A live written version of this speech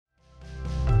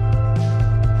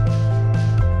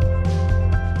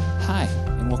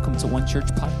to One Church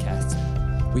Podcast.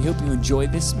 We hope you enjoy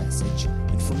this message,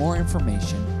 and for more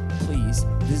information, please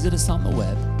visit us on the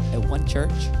web at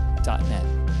onechurch.net.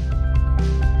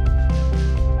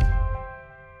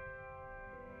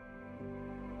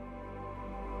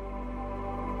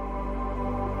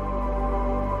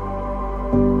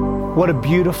 What a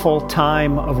beautiful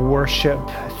time of worship.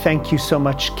 Thank you so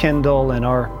much, Kendall, and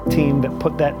our team that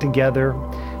put that together.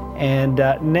 And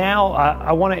now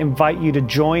I want to invite you to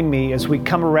join me as we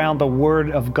come around the Word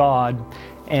of God.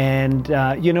 And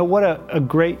you know, what a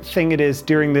great thing it is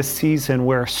during this season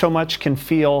where so much can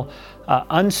feel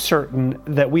uncertain,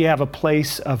 that we have a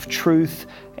place of truth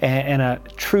and a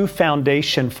true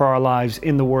foundation for our lives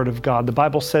in the Word of God. The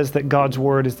Bible says that God's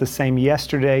Word is the same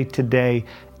yesterday, today,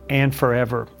 and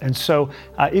forever. And so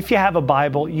if you have a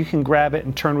Bible, you can grab it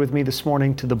and turn with me this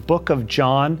morning to the book of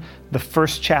John, the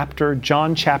first chapter,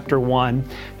 John chapter 1.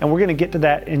 And we're going to get to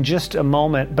that in just a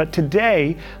moment. But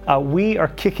today we are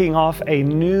kicking off a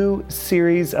new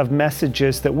series of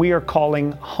messages that we are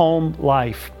calling Home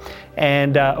Life.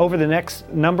 And over the next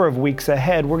number of weeks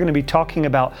ahead, we're going to be talking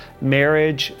about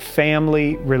marriage,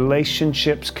 family,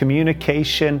 relationships,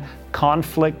 communication,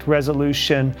 conflict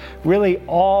resolution, really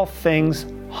all things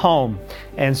home.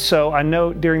 And so I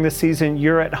know during the season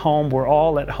you're at home, we're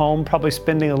all at home, probably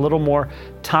spending a little more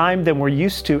time than we're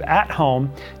used to at home.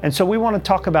 And so we want to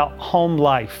talk about home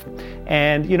life.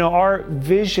 And you know, our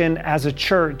vision as a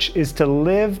church is to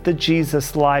live the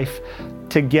Jesus life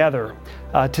together.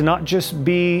 To not just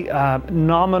be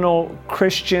nominal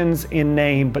Christians in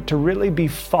name, but to really be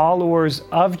followers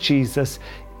of Jesus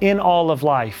in all of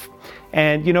life.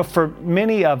 And you know, for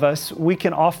many of us, we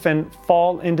can often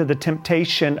fall into the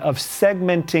temptation of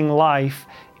segmenting life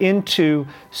into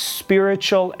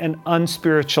spiritual and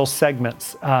unspiritual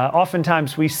segments.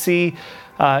 Oftentimes we see,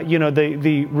 you know,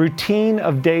 the routine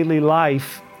of daily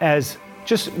life as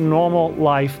just normal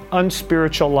life,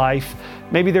 unspiritual life.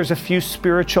 Maybe there's a few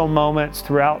spiritual moments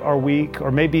throughout our week,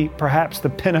 or maybe perhaps the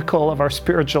pinnacle of our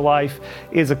spiritual life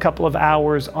is a couple of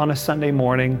hours on a Sunday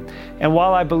morning. And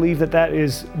while I believe that that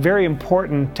is very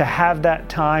important to have that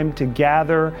time to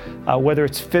gather, whether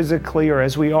it's physically or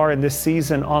as we are in this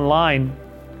season online,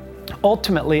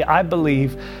 ultimately, I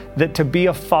believe that to be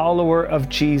a follower of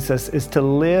Jesus is to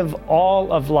live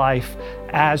all of life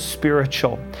as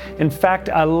spiritual. In fact,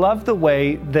 I love the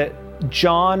way that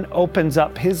John opens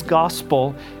up his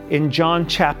gospel in John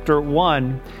chapter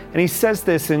 1. And he says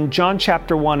this in John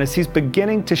chapter 1 as he's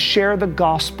beginning to share the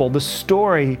gospel, the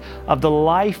story of the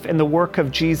life and the work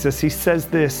of Jesus. He says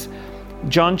this,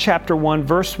 John chapter 1,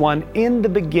 verse 1, "In the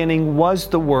beginning was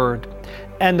the Word,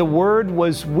 and the Word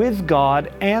was with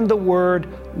God, and the Word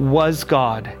was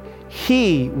God.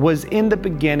 He was in the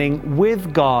beginning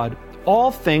with God.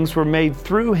 All things were made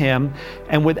through Him,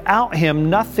 and without Him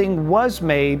nothing was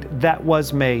made that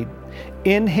was made.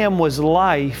 In Him was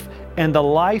life, and the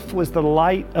life was the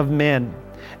light of men.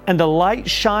 And the light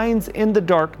shines in the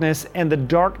darkness, and the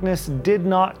darkness did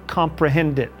not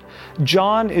comprehend it."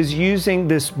 John is using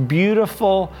this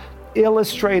beautiful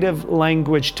illustrative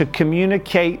language to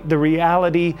communicate the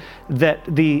reality that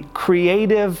the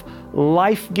creative,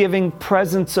 life-giving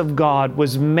presence of God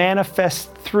was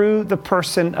manifest through the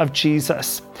person of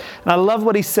Jesus. And I love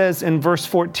what he says in verse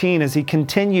 14 as he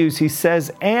continues. He says,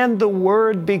 "And the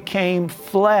Word became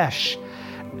flesh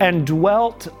and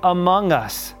dwelt among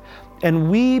us. And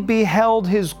we beheld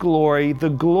His glory, the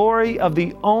glory of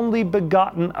the only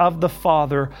begotten of the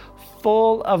Father,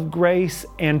 full of grace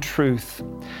and truth."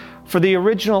 For the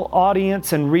original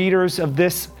audience and readers of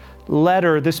this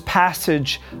letter, this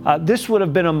passage, this would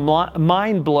have been a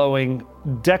mind-blowing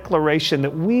declaration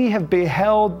that we have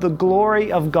beheld the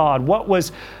glory of God. What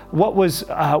was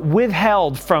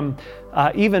withheld from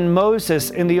even Moses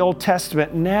in the Old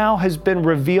Testament now has been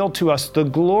revealed to us, the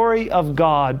glory of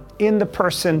God in the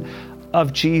person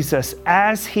of Jesus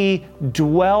as He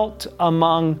dwelt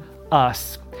among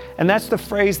us. And that's the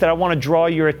phrase that I want to draw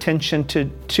your attention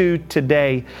to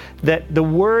today, that the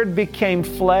Word became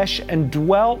flesh and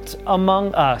dwelt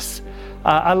among us.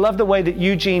 I love the way that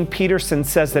Eugene Peterson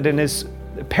says that in his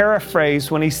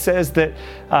paraphrase when he says that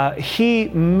He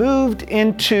moved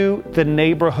into the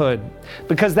neighborhood,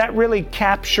 because that really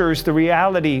captures the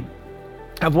reality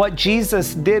of what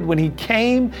Jesus did when He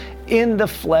came in the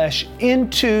flesh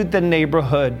into the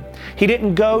neighborhood. He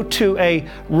didn't go to a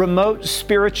remote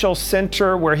spiritual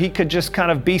center where He could just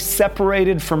kind of be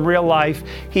separated from real life.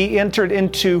 He entered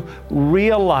into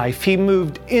real life. He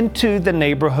moved into the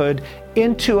neighborhood,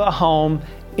 into a home,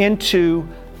 into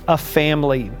a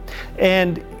family.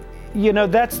 And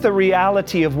that's the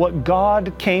reality of what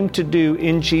God came to do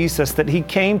in Jesus, that He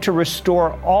came to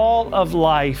restore all of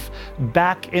life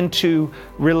back into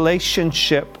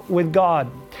relationship with God.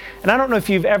 And I don't know if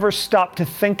you've ever stopped to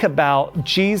think about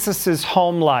Jesus's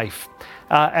home life.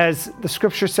 As the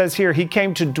scripture says here, He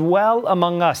came to dwell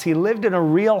among us. He lived in a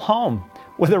real home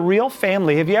with a real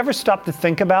family. Have you ever stopped to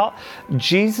think about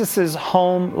Jesus's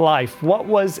home life? What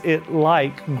was it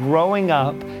like growing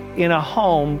up in a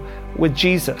home with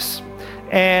Jesus?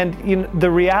 And the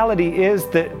reality is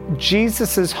that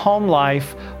Jesus's home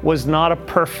life was not a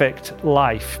perfect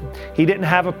life. He didn't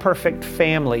have a perfect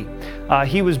family.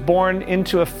 He was born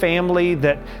into a family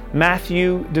that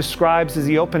Matthew describes as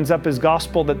he opens up his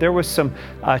gospel, that there was some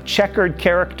checkered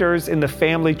characters in the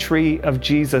family tree of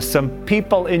Jesus, some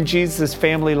people in Jesus'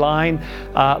 family line,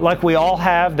 like we all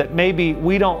have, that maybe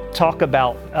we don't talk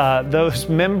about, those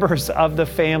members of the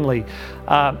family.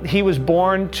 He was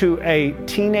born to a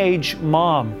teenage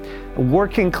mom, a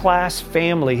working class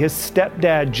family. His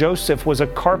stepdad, Joseph, was a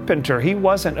carpenter. He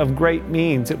wasn't of great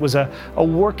means. It was a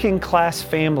working class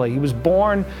family. He was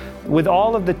born with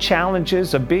all of the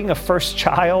challenges of being a first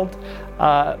child,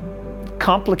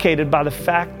 complicated by the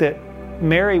fact that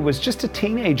Mary was just a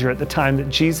teenager at the time that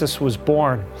Jesus was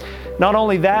born. Not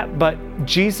only that, but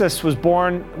Jesus was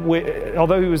born,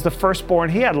 although he was the firstborn,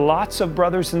 he had lots of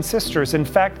brothers and sisters. In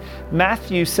fact,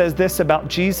 Matthew says this about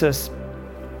Jesus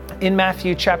in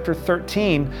Matthew chapter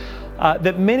 13,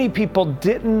 that many people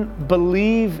didn't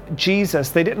believe Jesus.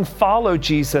 They didn't follow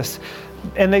Jesus.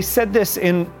 And they said this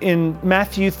in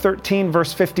Matthew 13,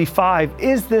 verse 55,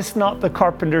 "Is this not the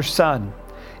carpenter's son?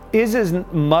 Is his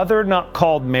mother not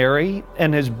called Mary,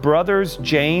 and his brothers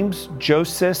James,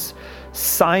 Joseph,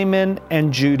 Simon,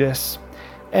 and Judas?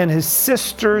 And his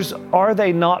sisters, are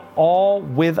they not all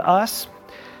with us?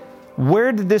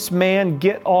 Where did this man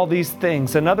get all these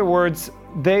things?" In other words,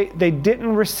 they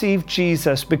didn't receive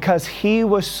Jesus because he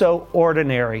was so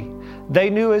ordinary. They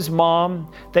knew his mom.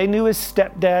 They knew his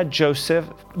stepdad, Joseph.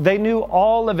 They knew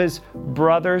all of his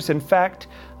brothers. In fact,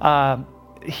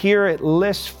 here it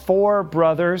lists 4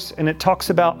 brothers, and it talks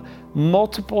about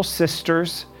multiple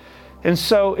sisters. And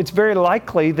so it's very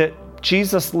likely that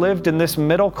Jesus lived in this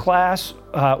middle class,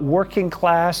 working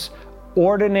class,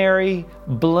 ordinary,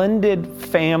 blended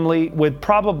family with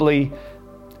probably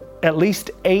at least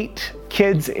 8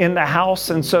 kids in the house.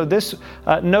 And so this,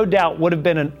 no doubt, would have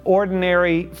been an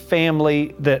ordinary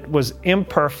family that was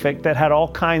imperfect, that had all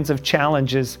kinds of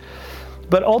challenges.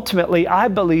 But ultimately, I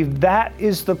believe that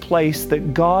is the place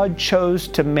that God chose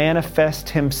to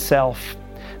manifest Himself,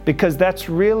 because that's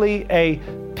really a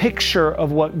picture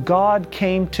of what God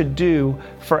came to do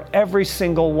for every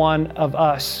single one of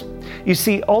us. You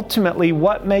see, ultimately,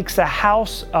 what makes a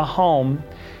house a home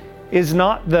is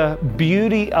not the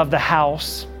beauty of the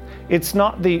house. It's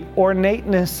not the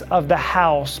ornateness of the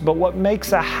house, but what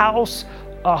makes a house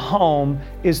a home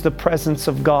is the presence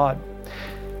of God.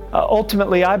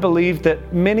 Ultimately, I believe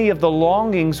that many of the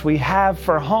longings we have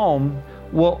for home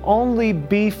will only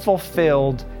be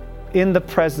fulfilled in the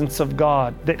presence of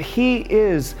God, that He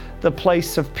is the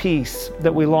place of peace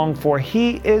that we long for.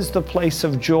 He is the place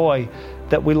of joy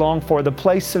that we long for, the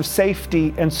place of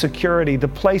safety and security, the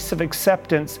place of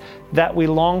acceptance that we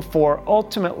long for,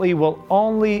 ultimately will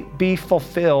only be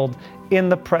fulfilled in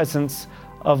the presence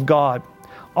of God.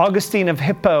 Augustine of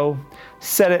Hippo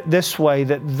said it this way,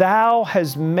 that Thou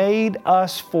hast made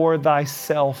us for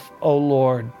Thyself, O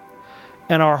Lord,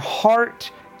 and our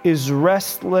heart is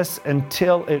restless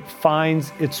until it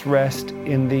finds its rest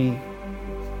in Thee.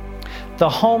 The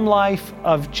home life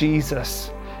of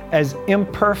Jesus, as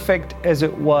imperfect as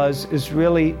it was, is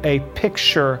really a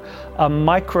picture, a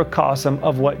microcosm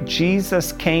of what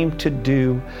Jesus came to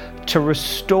do, to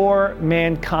restore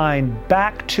mankind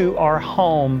back to our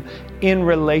home in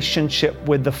relationship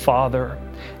with the Father.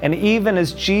 And even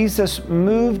as Jesus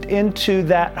moved into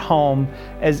that home,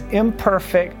 as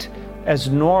imperfect, as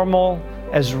normal,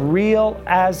 as real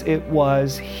as it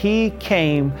was, He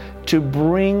came to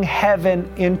bring heaven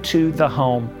into the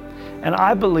home. And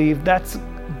I believe that's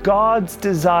God's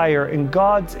desire and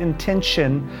God's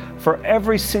intention for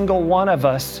every single one of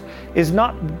us, is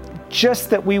not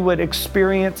just that we would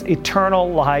experience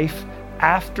eternal life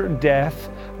after death,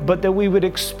 but that we would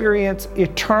experience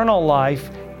eternal life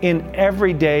in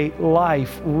everyday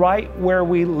life, right where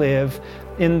we live,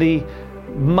 in the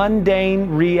mundane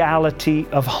reality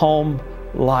of home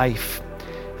life.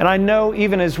 And I know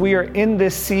even as we are in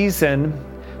this season,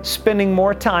 spending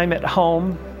more time at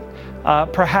home,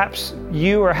 perhaps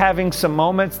you are having some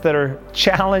moments that are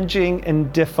challenging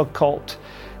and difficult.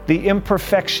 The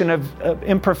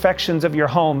imperfections of your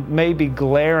home may be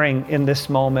glaring in this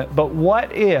moment, but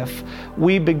what if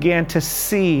we began to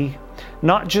see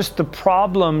not just the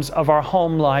problems of our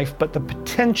home life, but the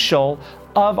potential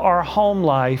of our home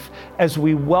life as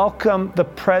we welcome the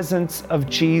presence of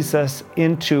Jesus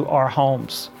into our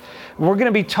homes? We're going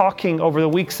to be talking over the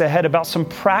weeks ahead about some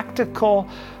practical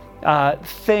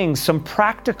things, some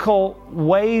practical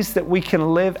ways that we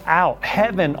can live out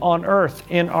heaven on earth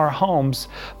in our homes.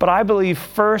 But I believe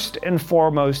first and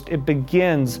foremost, it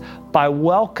begins by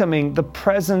welcoming the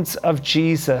presence of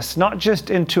Jesus, not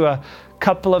just into a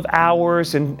couple of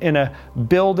hours in a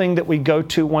building that we go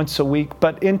to once a week,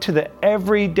 but into the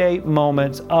everyday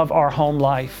moments of our home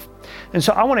life. And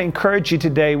so I want to encourage you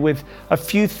today with a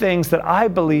few things that I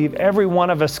believe every one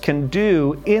of us can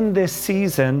do in this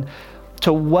season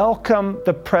to welcome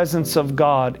the presence of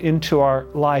God into our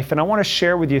life. And I want to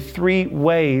share with you 3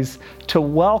 ways to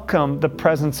welcome the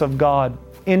presence of God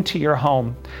into your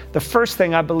home. The first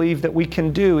thing I believe that we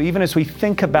can do, even as we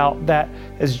think about that,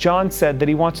 as John said, that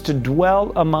he wants to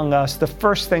dwell among us, the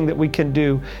first thing that we can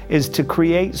do is to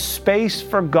create space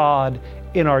for God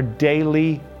in our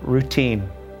daily routine.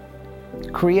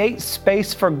 Create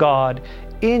space for God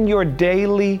in your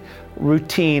daily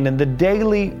routine and the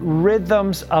daily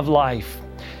rhythms of life.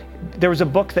 There was a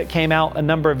book that came out a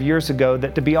number of years ago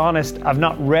that, to be honest, I've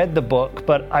not read the book,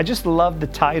 but I just love the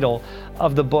title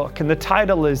of the book. And the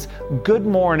title is Good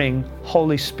Morning,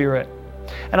 Holy Spirit.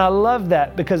 And I love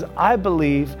that because I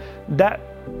believe that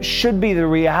should be the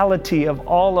reality of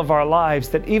all of our lives,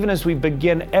 that even as we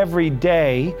begin every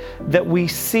day, that we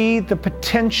see the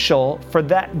potential for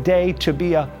that day to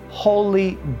be a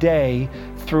holy day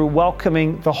through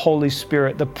welcoming the Holy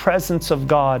Spirit, the presence of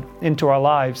God into our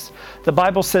lives. The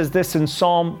Bible says this in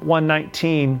Psalm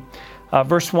 119,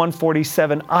 verse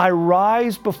 147, I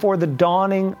rise before the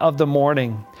dawning of the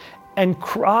morning and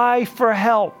cry for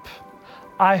help.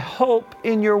 I hope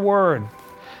in your word.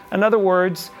 In other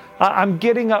words, I'm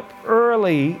getting up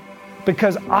early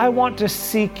because I want to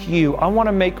seek you. I want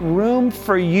to make room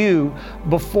for you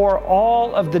before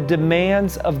all of the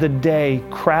demands of the day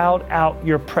crowd out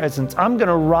your presence. I'm going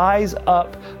to rise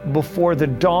up before the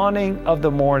dawning of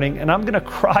the morning and I'm going to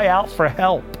cry out for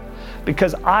help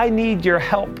because I need your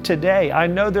help today. I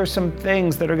know there's some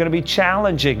things that are going to be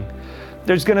challenging.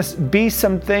 There's going to be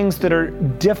some things that are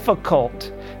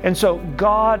difficult. And so,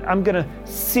 God, I'm going to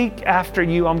seek after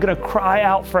you. I'm going to cry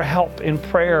out for help in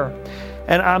prayer.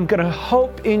 And I'm going to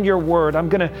hope in your word. I'm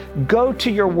going to go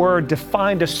to your word to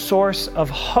find a source of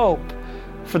hope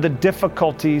for the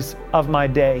difficulties of my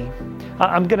day.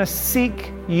 I'm going to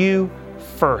seek you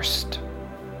first.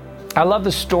 I love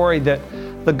the story that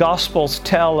the Gospels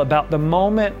tell about the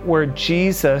moment where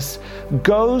Jesus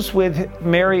goes with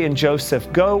Mary and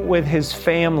Joseph, go with his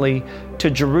family to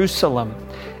Jerusalem.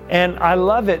 And I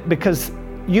love it because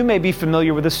you may be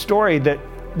familiar with the story that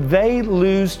they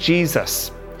lose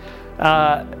Jesus.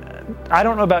 I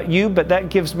don't know about you, but that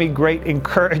gives me great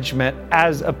encouragement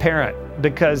as a parent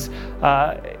because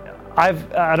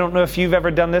I don't know if you've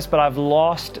ever done this, but I've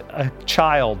lost a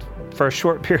child for a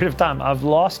short period of time. I've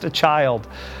lost a child.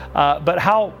 But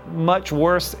how much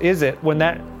worse is it when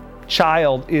that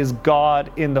child is God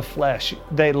in the flesh?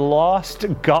 They lost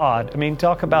God. I mean,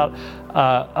 talk about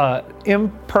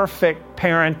imperfect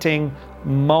parenting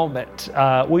moment.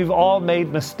 We've all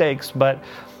made mistakes, but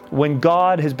when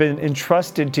God has been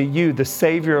entrusted to you, the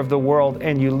Savior of the world,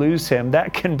 and you lose him,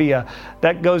 that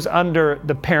goes under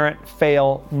the parent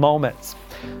fail moments.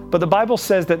 But the Bible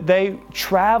says that they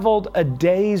traveled a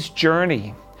day's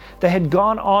journey. They had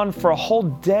gone on for a whole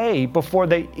day before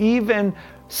they even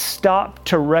stopped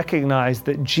to recognize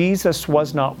that Jesus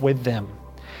was not with them.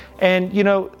 And you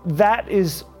know, that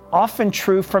is often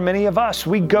true for many of us.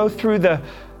 We go through the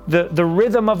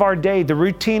rhythm of our day, the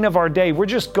routine of our day. We're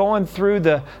just going through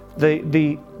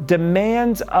the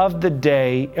demands of the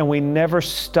day, and we never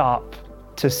stop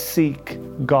to seek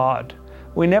God.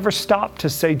 We never stop to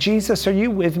say, Jesus, are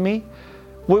you with me?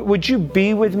 Would you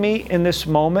be with me in this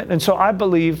moment? And so I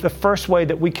believe the first way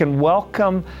that we can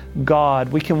welcome God,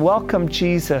 we can welcome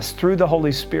Jesus through the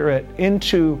Holy Spirit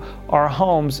into our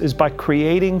homes is by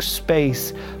creating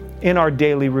space in our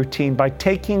daily routine, by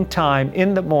taking time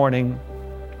in the morning,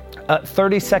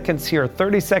 30 seconds here,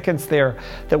 30 seconds there,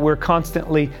 that we're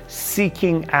constantly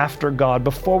seeking after God.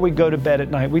 Before we go to bed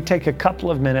at night, we take a couple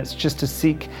of minutes just to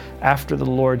seek after the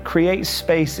Lord. Create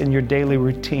space in your daily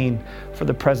routine for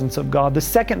the presence of God. The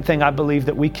second thing I believe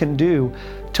that we can do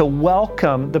to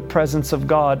welcome the presence of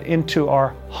God into our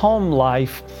home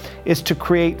life is to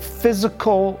create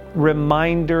physical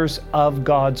reminders of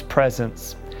God's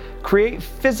presence. create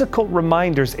physical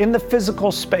reminders in the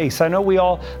physical space. I know we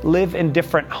all live in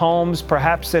different homes,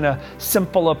 perhaps in a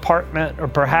simple apartment or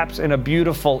perhaps in a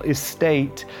beautiful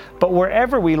estate, but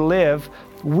wherever we live,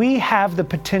 we have the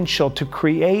potential to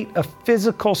create a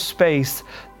physical space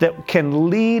that can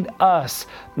lead us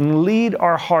and lead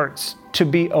our hearts to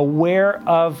be aware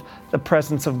of the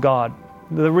presence of God.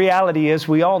 The reality is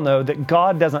we all know that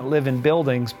God doesn't live in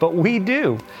buildings, but we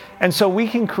do. And so we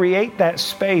can create that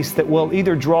space that will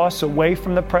either draw us away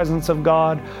from the presence of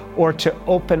God or to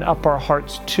open up our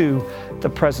hearts to the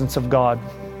presence of God.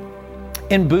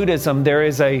 In Buddhism, there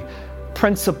is a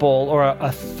principle or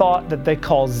a thought that they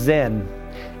call Zen.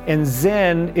 And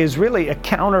Zen is really a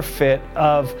counterfeit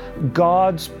of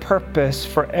God's purpose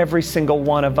for every single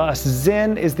one of us.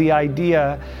 Zen is the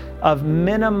idea of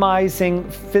minimizing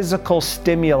physical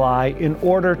stimuli in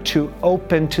order to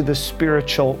open to the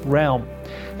spiritual realm.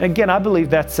 And again, I believe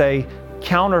that's a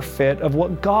counterfeit of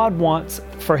what God wants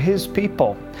for His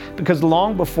people. Because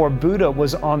long before Buddha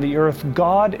was on the earth,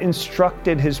 God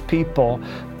instructed His people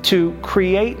to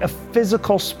create a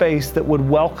physical space that would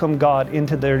welcome God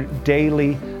into their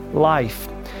daily life.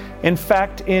 In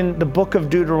fact, in the book of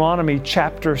Deuteronomy,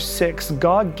 chapter 6,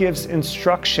 God gives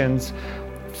instructions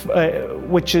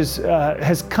which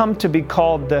has come to be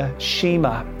called the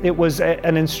Shema. It was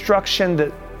an instruction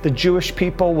that the Jewish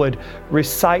people would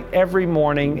recite every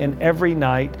morning and every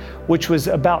night, which was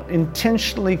about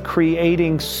intentionally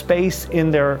creating space in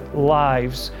their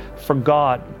lives for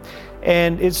God.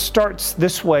 And it starts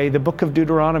this way. The book of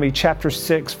Deuteronomy, chapter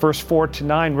 6, verse 4 to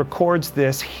 9 records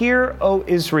this. Hear, O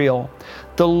Israel,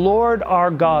 the Lord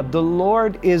our God, the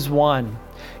Lord is one.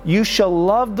 You shall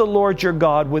love the Lord your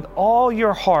God with all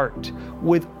your heart,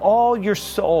 with all your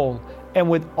soul, and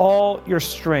with all your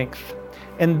strength.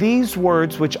 And these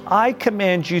words which I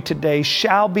command you today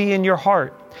shall be in your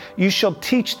heart. You shall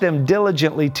teach them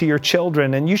diligently to your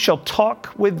children, and you shall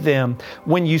talk with them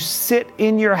when you sit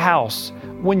in your house,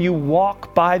 when you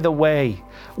walk by the way,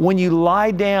 when you lie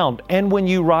down, and when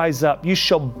you rise up. You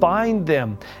shall bind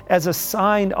them as a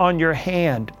sign on your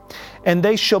hand, and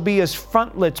they shall be as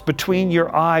frontlets between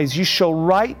your eyes. You shall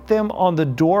write them on the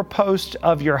doorpost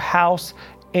of your house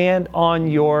and on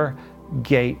your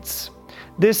gates.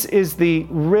 This is the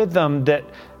rhythm that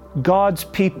God's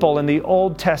people in the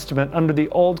Old Testament, under the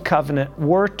Old Covenant,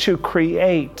 were to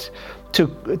create,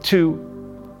 to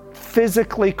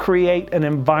physically create an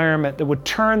environment that would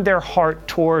turn their heart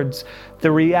towards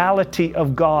the reality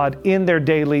of God in their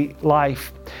daily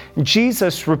life.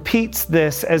 Jesus repeats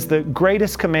this as the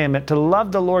greatest commandment, to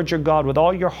love the Lord your God with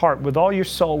all your heart, with all your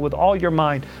soul, with all your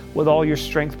mind, with all your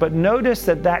strength. But notice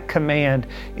that that command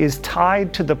is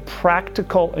tied to the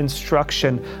practical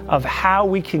instruction of how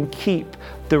we can keep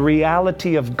the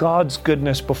reality of God's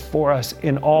goodness before us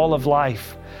in all of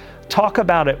life. Talk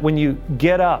about it when you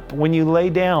get up, when you lay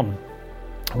down,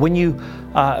 when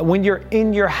you're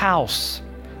in your house,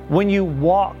 when you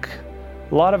walk.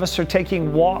 A lot of us are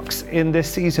taking walks in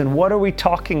this season. What are we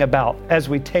talking about as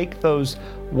we take those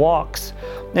walks?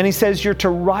 And he says you're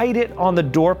to write it on the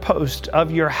doorpost of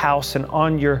your house and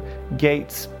on your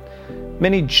gates.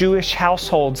 Many Jewish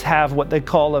households have what they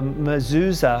call a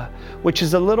mezuzah, which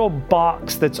is a little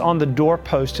box that's on the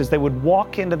doorpost as they would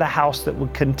walk into the house that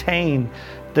would contain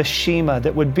the Shema,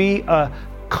 that would be a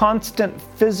constant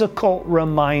physical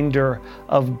reminder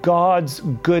of God's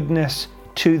goodness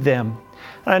to them.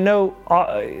 And I know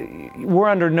we're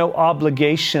under no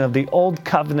obligation of the Old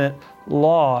Covenant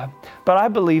law, but I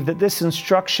believe that this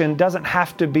instruction doesn't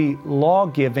have to be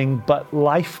law-giving, but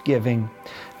life-giving.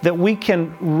 That we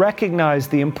can recognize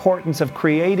the importance of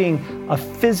creating a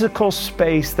physical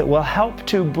space that will help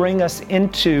to bring us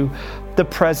into the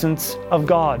presence of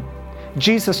God.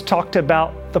 Jesus talked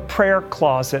about the prayer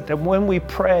closet, that when we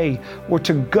pray, we're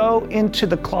to go into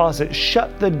the closet,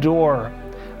 shut the door.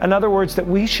 In other words, that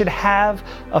we should have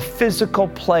a physical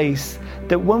place,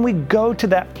 that when we go to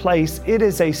that place, it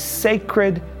is a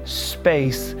sacred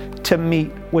space to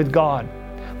meet with God.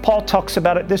 Paul talks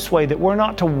about it this way, that we're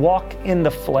not to walk in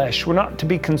the flesh. We're not to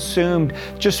be consumed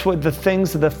just with the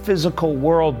things of the physical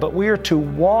world, but we are to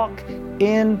walk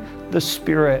in the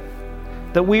Spirit.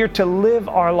 That we are to live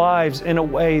our lives in a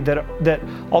way that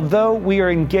although we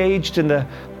are engaged in the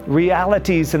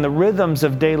realities and the rhythms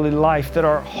of daily life, that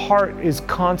our heart is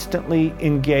constantly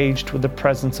engaged with the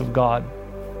presence of God.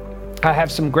 I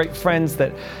have some great friends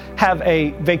that have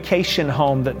a vacation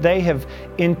home that they have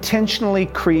intentionally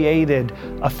created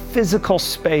a physical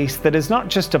space that is not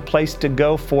just a place to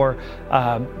go for,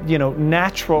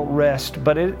 natural rest,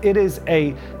 but it is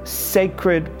a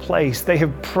sacred place. They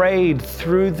have prayed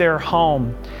through their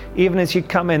home even as you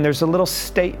come in, there's a little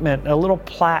statement, a little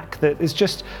plaque that is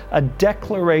just a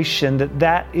declaration that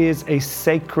that is a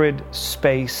sacred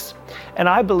space. And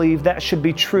I believe that should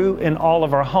be true in all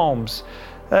of our homes.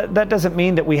 That doesn't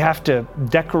mean that we have to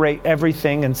decorate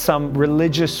everything in some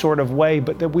religious sort of way,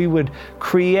 but that we would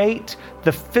create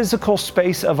the physical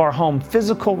space of our home,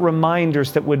 physical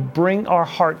reminders that would bring our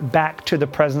heart back to the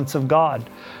presence of God.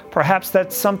 Perhaps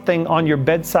that's something on your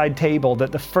bedside table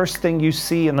that the first thing you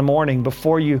see in the morning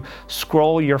before you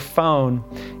scroll your phone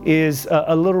is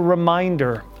a little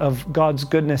reminder of God's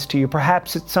goodness to you.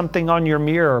 Perhaps it's something on your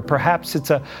mirror. Perhaps it's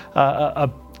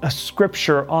a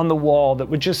scripture on the wall that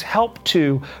would just help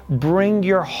to bring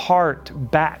your heart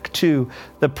back to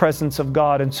the presence of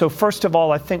God. And so first of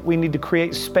all, I think we need to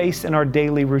create space in our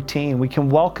daily routine. We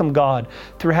can welcome God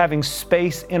through having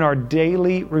space in our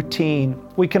daily routine.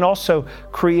 We can also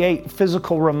create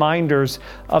physical reminders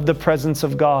of the presence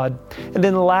of God. And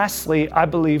then lastly, I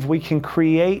believe we can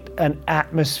create an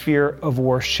atmosphere of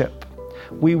worship.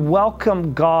 We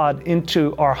welcome God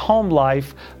into our home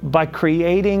life by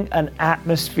creating an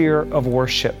atmosphere of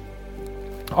worship.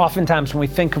 Oftentimes when we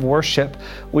think of worship,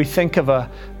 we think of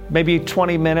maybe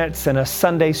 20 minutes in a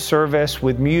Sunday service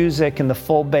with music and the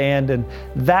full band, and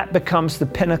that becomes the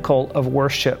pinnacle of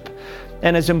worship.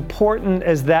 And as important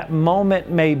as that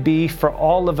moment may be for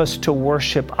all of us to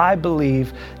worship, I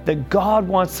believe that God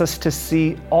wants us to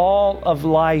see all of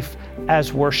life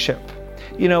as worship.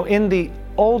 You know, in the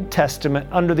Old Testament,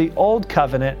 under the Old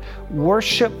Covenant,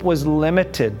 worship was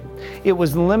limited. It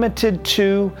was limited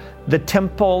to the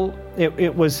temple.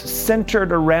 It was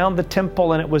centered around the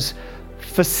temple, and it was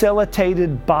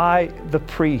facilitated by the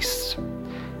priests.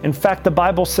 In fact, the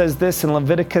Bible says this in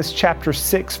Leviticus chapter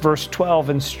 6, verse 12,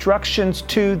 instructions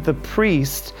to the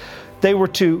priests. They were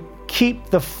to keep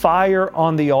the fire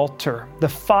on the altar. The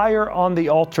fire on the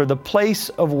altar, the place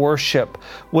of worship,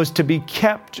 was to be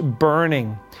kept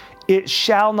burning. It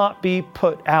shall not be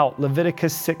put out,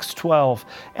 Leviticus 6:12,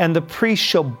 and the priest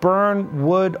shall burn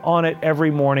wood on it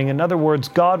every morning. In other words,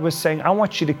 God was saying, I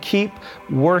want you to keep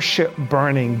worship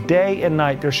burning day and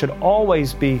night. There should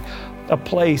always be a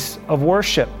place of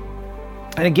worship.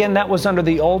 And again, that was under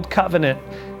the Old Covenant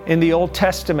in the Old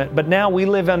Testament, but now we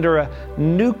live under a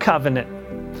new covenant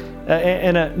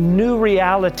and a new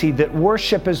reality that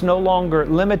worship is no longer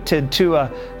limited to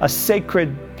a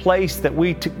sacred place that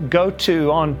we go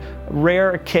to on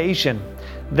rare occasion.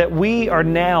 That we are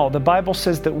now, the Bible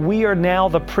says that we are now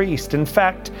the priest. In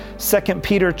fact, 2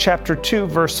 Peter chapter 2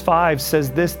 verse 5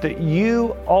 says this, that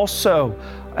you also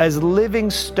as living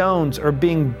stones are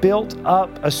being built up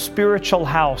a spiritual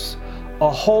house, a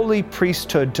holy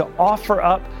priesthood, to offer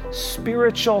up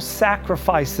spiritual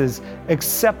sacrifices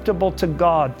acceptable to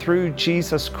God through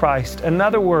Jesus Christ. In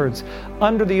other words,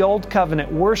 under the Old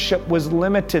Covenant, worship was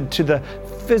limited to the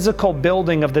physical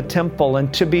building of the temple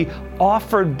and to be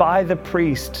offered by the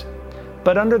priest.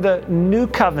 But under the New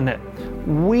Covenant,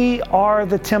 we are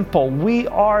the temple. We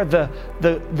are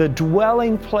the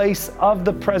dwelling place of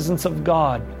the presence of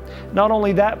God. Not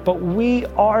only that, but we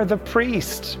are the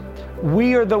priest.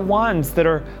 We are the ones that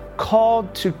are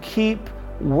called to keep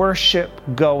worship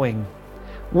going.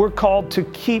 We're called to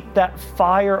keep that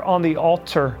fire on the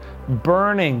altar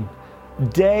burning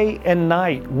day and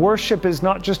night. Worship is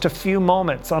not just a few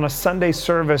moments on a Sunday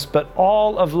service, but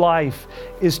all of life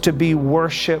is to be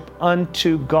worship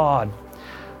unto God.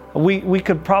 We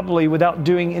could probably, without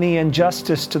doing any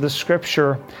injustice to the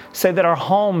scripture, say that our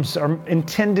homes are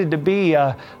intended to be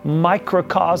a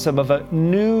microcosm of a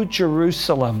new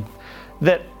Jerusalem,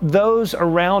 that those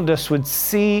around us would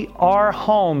see our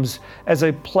homes as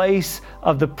a place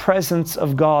of the presence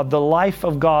of God, the life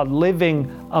of God living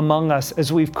among us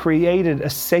as we've created a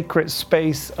sacred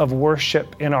space of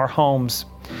worship in our homes.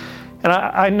 And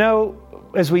I know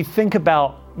as we think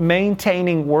about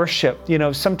maintaining worship, you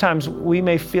know, sometimes we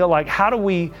may feel like, how do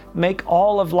we make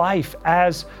all of life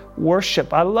as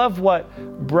worship? I love what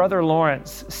Brother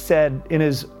Lawrence said in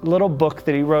his little book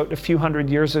that he wrote a few hundred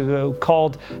years ago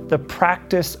called The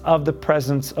Practice of the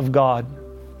Presence of God.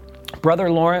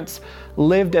 Brother Lawrence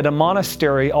lived at a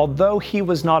monastery, although he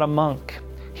was not a monk.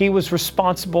 He was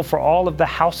responsible for all of the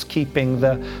housekeeping,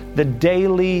 the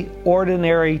daily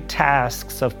ordinary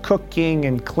tasks of cooking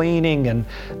and cleaning and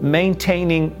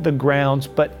maintaining the grounds.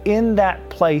 But in that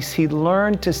place, he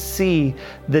learned to see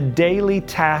the daily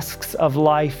tasks of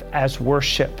life as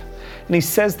worship. And he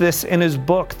says this in his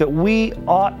book, that we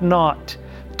ought not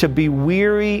to be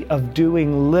weary of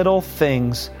doing little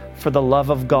things for the love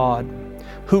of God,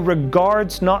 who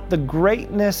regards not the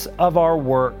greatness of our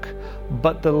work,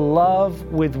 but the love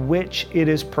with which it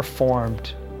is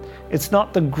performed. It's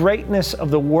not the greatness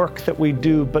of the work that we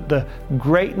do, but the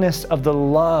greatness of the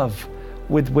love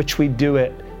with which we do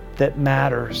it that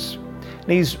matters.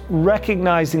 And he's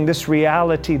recognizing this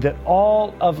reality that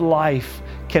all of life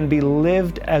can be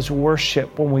lived as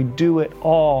worship when we do it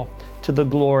all to the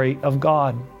glory of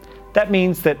God. That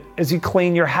means that as you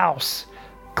clean your house,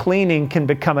 cleaning can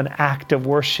become an act of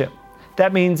worship.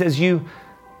 That means as you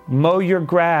mow your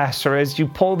grass or as you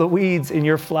pull the weeds in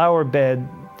your flower bed,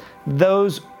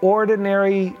 those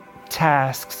ordinary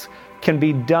tasks can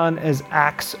be done as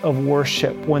acts of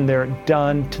worship when they're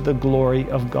done to the glory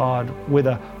of God with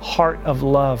a heart of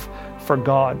love for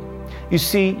God. You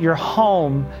see, your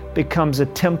home becomes a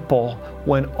temple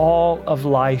when all of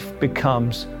life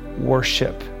becomes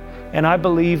worship. And I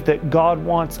believe that God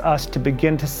wants us to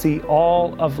begin to see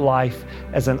all of life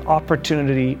as an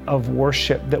opportunity of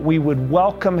worship, that we would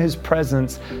welcome His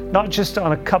presence, not just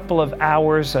on a couple of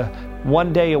hours,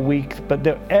 one day a week, but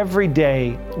that every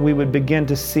day we would begin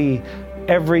to see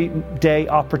everyday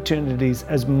opportunities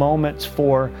as moments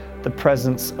for the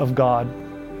presence of God.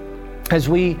 As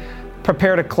we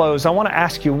prepare to close, I want to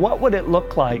ask you, what would it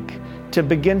look like to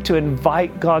begin to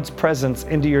invite God's presence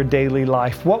into your daily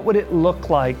life? What would it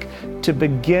look like to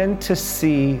begin to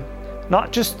see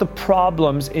not just the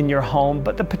problems in your home,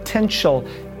 but the potential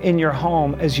in your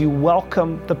home as you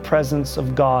welcome the presence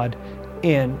of God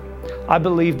in? I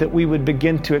believe that we would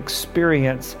begin to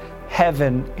experience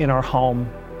heaven in our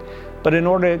home. But in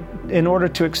order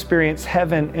to experience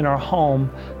heaven in our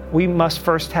home, we must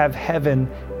first have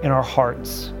heaven in our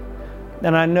hearts.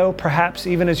 And I know perhaps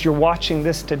even as you're watching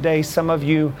this today, some of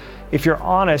you, if you're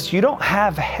honest, you don't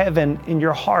have heaven in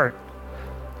your heart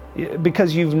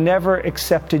because you've never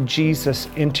accepted Jesus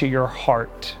into your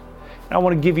heart. And I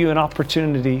want to give you an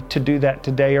opportunity to do that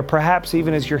today. Or perhaps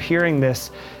even as you're hearing this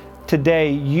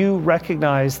today, you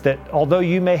recognize that although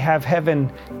you may have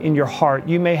heaven in your heart,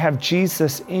 you may have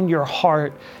Jesus in your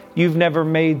heart, you've never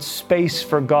made space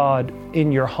for God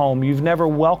in your home. You've never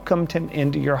welcomed Him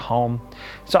into your home.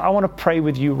 So I want to pray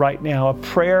with you right now, a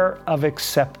prayer of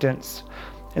acceptance.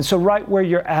 And so right where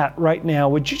you're at right now,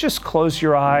 would you just close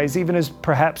your eyes, even as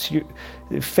perhaps your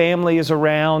family is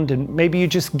around and maybe you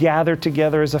just gather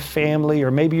together as a family,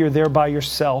 or maybe you're there by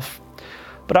yourself.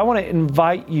 But I want to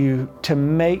invite you to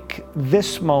make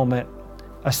this moment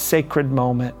a sacred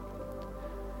moment,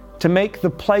 to make the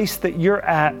place that you're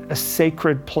at a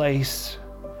sacred place,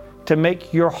 to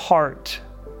make your heart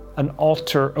an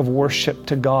altar of worship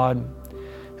to God.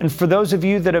 And for those of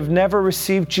you that have never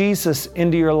received Jesus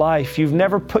into your life, you've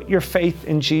never put your faith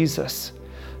in Jesus,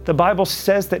 the Bible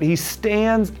says that He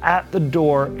stands at the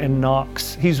door and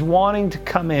knocks. He's wanting to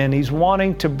come in. He's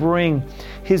wanting to bring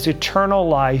His eternal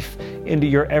life into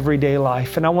your everyday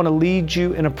life. And I want to lead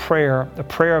you in a prayer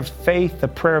of faith, a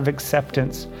prayer of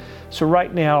acceptance. So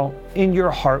right now, in your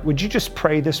heart, would you just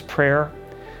pray this prayer?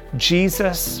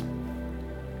 Jesus,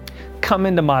 come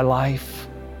into my life.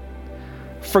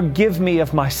 Forgive me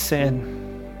of my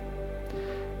sin.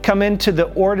 Come into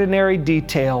the ordinary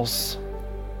details.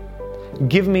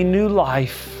 Give me new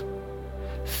life.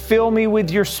 Fill me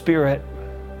with your Spirit.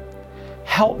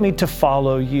 Help me to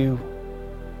follow you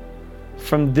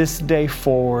from this day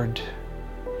forward.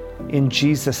 In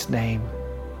Jesus' name.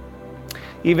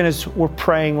 Even as we're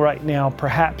praying right now,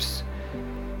 perhaps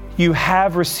you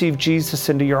have received Jesus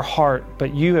into your heart,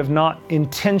 but you have not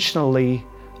intentionally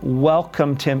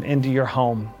welcomed Him into your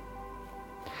home.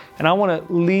 And I want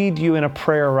to lead you in a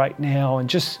prayer right now, and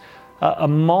just a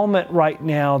moment right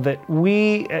now that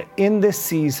we, in this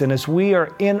season, as we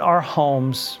are in our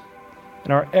homes,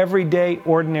 in our everyday,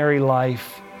 ordinary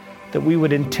life, that we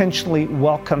would intentionally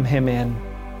welcome Him in.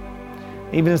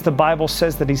 Even as the Bible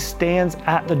says that He stands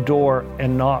at the door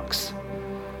and knocks.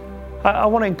 I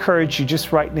want to encourage you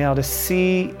just right now to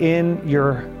see in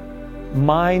your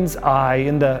mind's eye,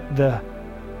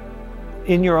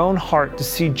 in your own heart, to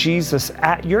see Jesus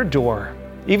at your door,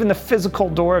 even the physical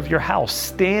door of your house,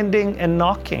 standing and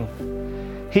knocking.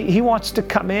 He wants to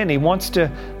come in. He wants to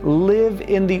live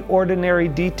in the ordinary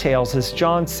details. As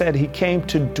John said, He came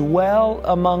to dwell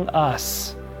among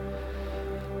us.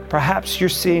 Perhaps you're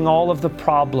seeing all of the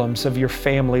problems of your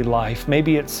family life.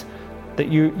 Maybe it's that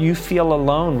you feel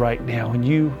alone right now and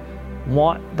you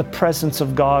want the presence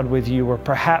of God with you, or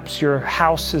perhaps your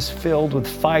house is filled with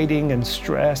fighting and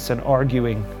stress and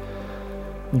arguing.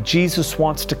 Jesus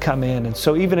wants to come in. And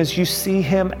so even as you see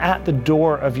Him at the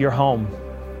door of your home,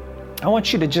 I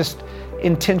want you to just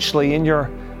intentionally in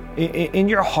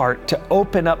your heart to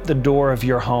open up the door of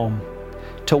your home,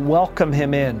 to welcome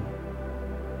Him in.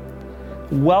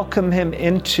 Welcome Him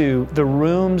into the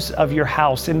rooms of your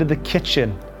house, into the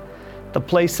kitchen, the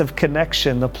place of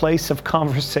connection, the place of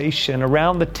conversation,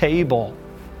 around the table.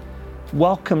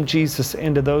 Welcome Jesus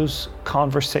into those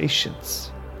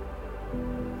conversations.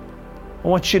 I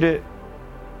want you to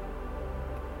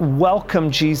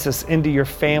welcome Jesus into your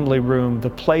family room, the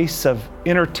place of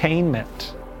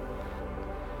entertainment.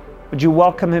 Would you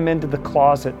welcome him into the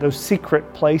closet, those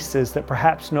secret places that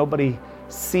perhaps nobody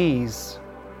sees,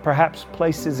 perhaps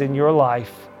places in your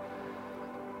life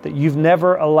that you've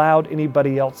never allowed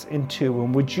anybody else into,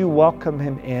 and would you welcome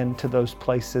him into those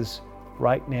places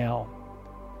right now?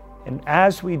 And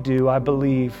as we do, I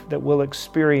believe that we'll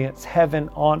experience heaven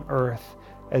on earth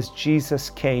as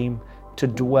Jesus came to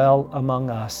dwell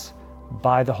among us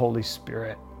by the Holy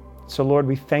Spirit. So Lord,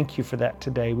 we thank you for that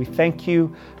today. We thank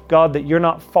you, God, that you're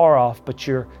not far off, but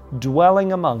you're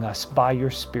dwelling among us by your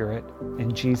Spirit.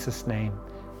 In Jesus' name,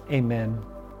 amen.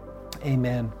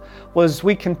 Amen. Well, as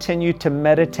we continue to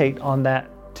meditate on that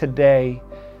today,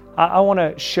 I want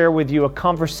to share with you a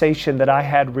conversation that I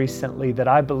had recently that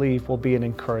I believe will be an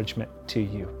encouragement to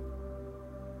you.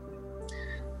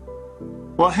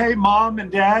 Well, hey, Mom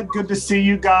and Dad, good to see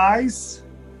you guys.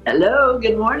 Hello,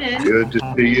 good morning. Good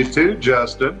to see you too,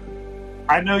 Justin.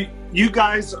 I know you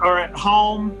guys are at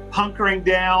home hunkering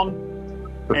down,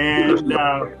 and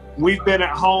we've been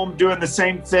at home doing the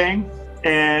same thing,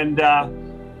 and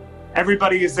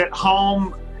everybody is at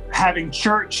home having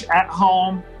church at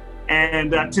home.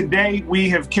 And today we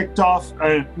have kicked off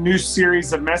a new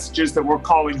series of messages that we're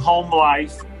calling Home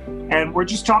Life. And we're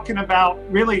just talking about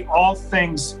really all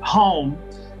things home.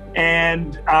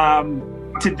 And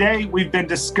today we've been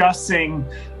discussing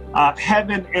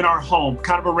heaven in our home,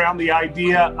 kind of around the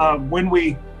idea of when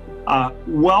we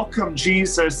welcome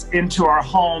Jesus into our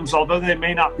homes, although they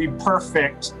may not be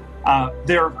perfect,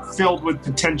 they're filled with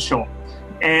potential.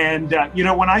 And,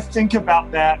 when I think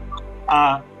about that,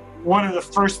 one of the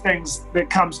first things that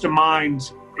comes to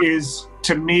mind is,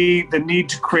 to me, the need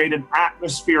to create an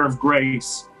atmosphere of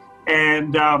grace.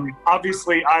 And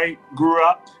obviously, I grew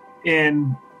up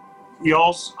in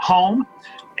y'all's home,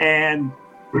 and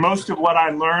most of what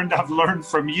I've learned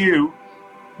from you.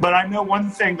 But I know one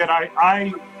thing that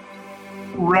I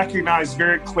recognize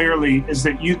very clearly is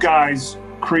that you guys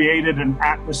created an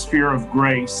atmosphere of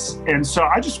grace. And so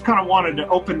I just kind of wanted to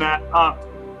open that up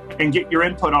and get your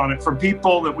input on it. For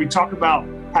people that we talk about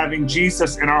having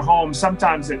Jesus in our home,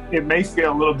 sometimes it may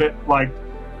feel a little bit like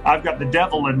I've got the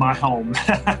devil in my home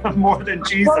more than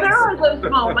Jesus. Well, there are those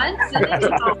moments, and it's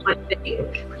I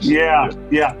think.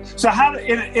 Yeah. So how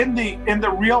in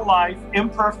the real life,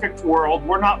 imperfect world,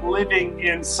 we're not living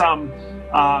in some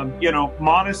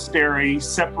monastery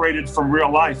separated from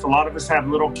real life. A lot of us have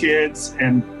little kids,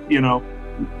 and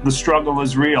the struggle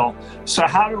is real. So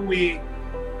how do we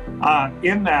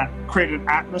in that create an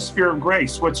atmosphere of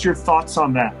grace? What's your thoughts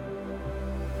on that?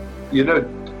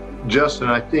 Justin,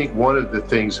 I think one of the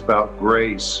things about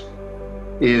grace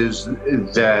is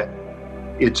that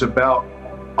it's about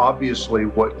obviously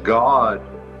what God,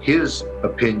 his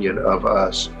opinion of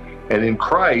us. And in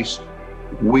Christ,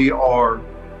 we are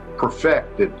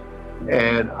perfected.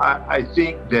 And I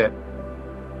think that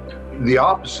the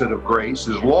opposite of grace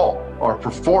is law or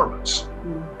performance.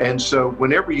 And so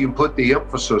whenever you put the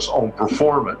emphasis on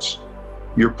performance,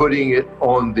 you're putting it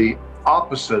on the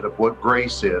opposite of what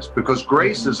grace is, because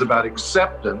grace is about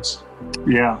acceptance.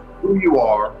 Yeah. Who you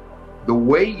are, the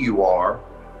way you are,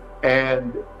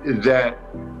 and that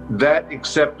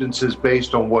acceptance is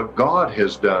based on what God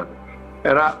has done.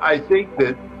 And I think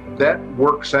that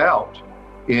works out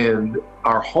in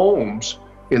our homes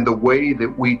in the way that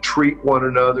we treat one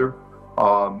another.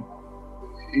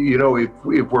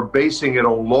 If we're basing it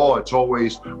on law, it's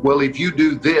always, well, if you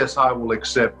do this, I will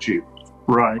accept you.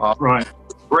 Right.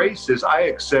 Grace is, I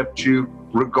accept you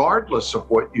regardless of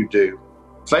what you do.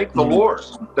 Thank the Lord.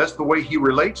 That's the way he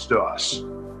relates to us.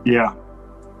 Yeah.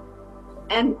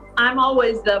 And I'm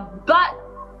always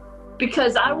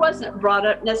because I wasn't brought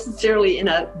up necessarily in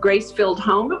a grace-filled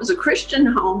home. It was a Christian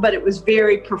home, but it was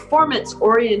very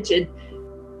performance-oriented.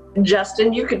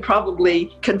 Justin, you could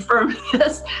probably confirm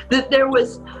this, that there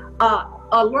was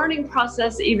a learning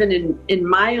process even in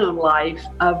my own life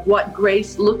of what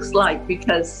grace looks like,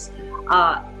 because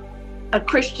a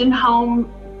Christian home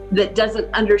that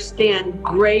doesn't understand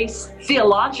grace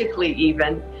theologically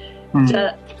even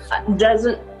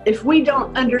doesn't, if we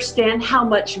don't understand how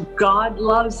much God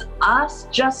loves us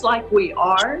just like we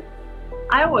are.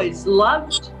 I always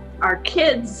loved our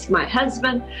kids, my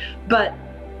husband, but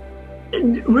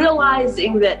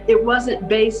realizing that it wasn't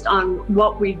based on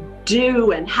what we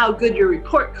do and how good your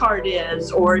report card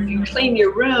is, or if you clean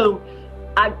your room,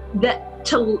 that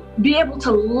to be able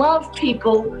to love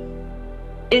people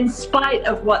in spite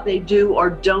of what they do or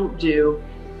don't do,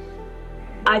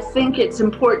 I think it's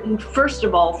important, first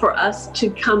of all, for us to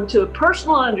come to a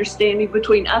personal understanding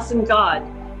between us and God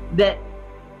that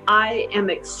I am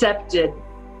accepted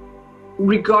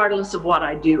regardless of what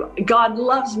I do. God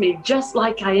loves me just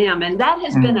like I am. And that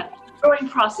has been a growing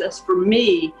process for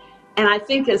me. And I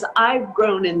think as I've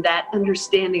grown in that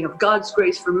understanding of God's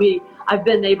grace for me, I've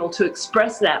been able to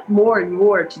express that more and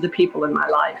more to the people in my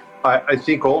life. I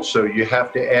think also you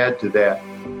have to add to that,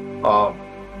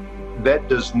 that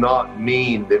does not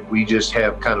mean that we just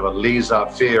have kind of a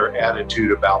laissez-faire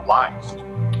attitude about life.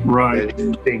 Right. That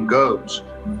anything goes.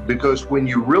 Because when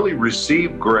you really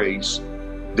receive grace,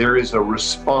 there is a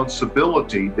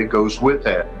responsibility that goes with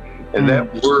that. And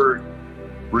that word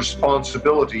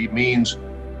responsibility means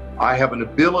I have an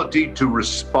ability to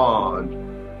respond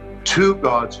to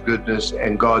God's goodness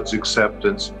and God's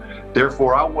acceptance.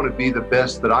 Therefore, I want to be the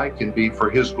best that I can be for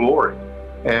His glory.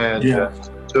 And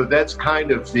so that's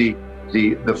kind of the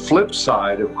flip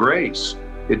side of grace.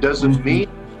 It doesn't mean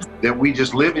that we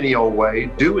just live any old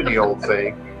way, do any old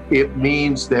thing. It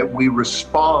means that we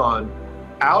respond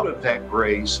out of that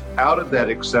grace, out of that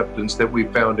acceptance that we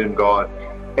found in God,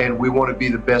 and we want to be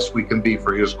the best we can be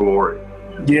for His glory.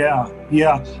 Yeah.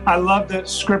 I love the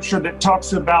scripture that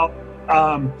talks about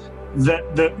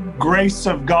that the grace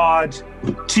of God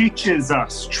teaches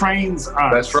us, trains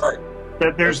us. That's right.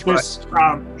 That there's this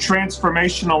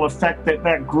transformational effect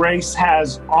that grace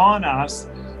has on us.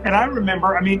 And I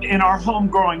remember, in our home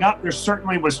growing up, there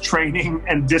certainly was training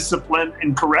and discipline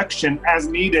and correction as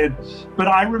needed. But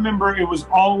I remember it was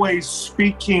always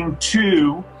speaking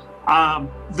to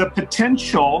the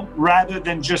potential rather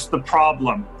than just the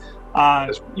problem.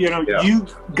 You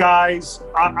guys,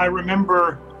 I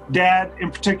remember, Dad,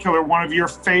 in particular, one of your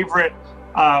favorite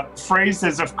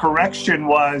phrases of correction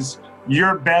was,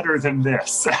 "You're better than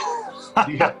this,"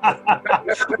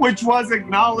 which was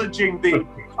acknowledging the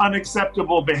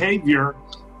unacceptable behavior,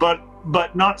 but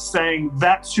not saying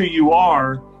that's who you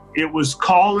are. It was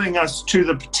calling us to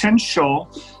the potential,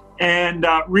 and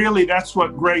really that's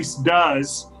what grace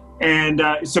does. And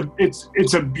it's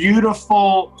a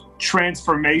beautiful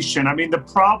transformation. The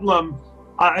problem,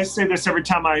 I say this every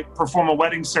time I perform a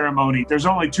wedding ceremony, there's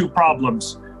only two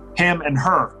problems, him and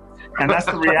her. And that's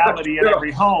the reality in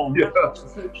every home.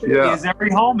 Is every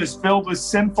home is filled with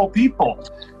sinful people.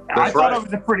 I thought I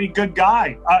was a pretty good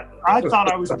guy. I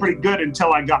thought I was pretty good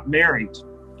until I got married.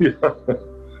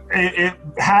 It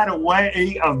had a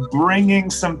way of bringing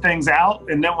some things out.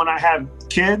 And then when I had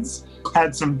kids,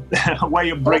 had some way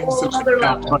of bringing some things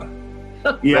out.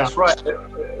 That's right.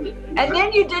 And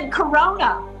then you did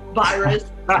coronavirus.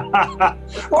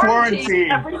 Quarantine.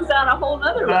 That brings out a whole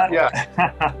other level.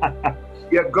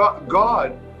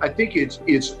 God, I think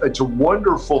it's a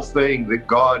wonderful thing that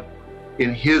God,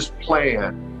 in His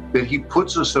plan, that He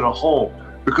puts us in a home,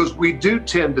 because we do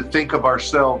tend to think of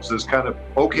ourselves as kind of,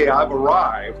 okay, I've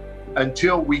arrived,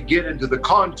 until we get into the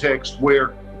context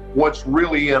where what's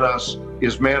really in us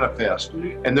is manifest.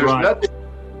 And there's nothing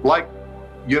like,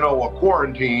 a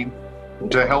quarantine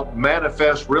to help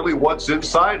manifest really what's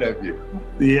inside of you.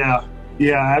 Yeah,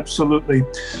 absolutely.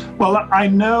 Well, I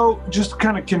know, just to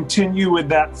kind of continue with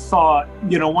that thought,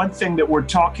 one thing that we're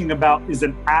talking about is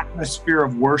an atmosphere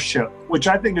of worship, which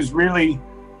I think is really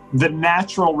the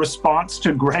natural response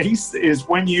to grace. Is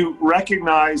when you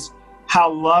recognize how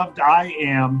loved I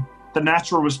am, the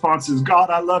natural response is, God,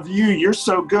 I love you. You're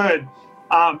so good.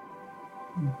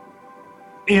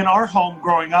 In our home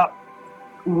growing up,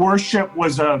 worship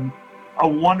was a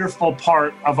wonderful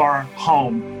part of our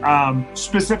home,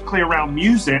 specifically around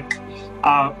music.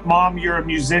 Mom, you're a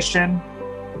musician.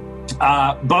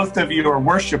 Both of you are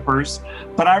worshipers.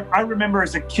 But I remember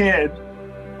as a kid,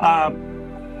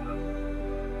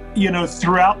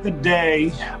 throughout the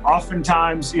day,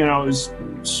 oftentimes, it was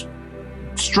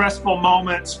stressful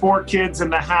moments, 4 kids in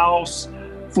the house,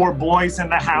 4 boys in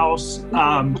the house.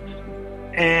 I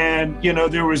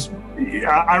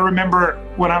remember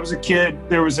when I was a kid,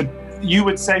 you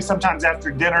would say sometimes after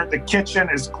dinner, the kitchen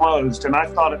is closed. And I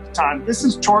thought at the time, this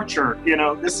is torture,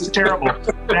 this is terrible.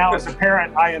 Now as a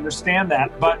parent, I understand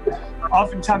that. But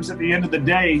oftentimes at the end of the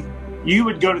day, you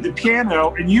would go to the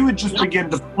piano and you would just begin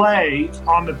to play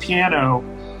on the piano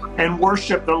and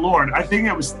worship the Lord. I think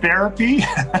it was therapy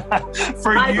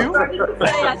for you. I started to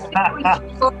say, I think we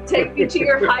should take you to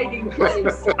your hiding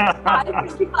place.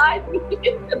 Hide me.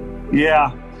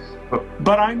 Yeah.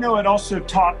 But I know it also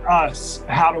taught us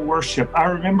how to worship. I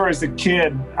remember as a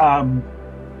kid,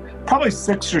 probably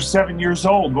 6 or 7 years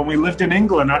old, when we lived in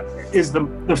England, is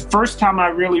the first time I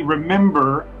really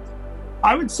remember,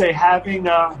 I would say, having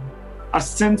a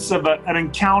sense of an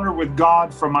encounter with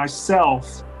God for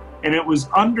myself. And it was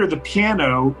under the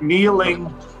piano,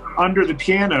 kneeling under the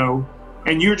piano,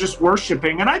 and you're just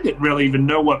worshiping. And I didn't really even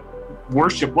know what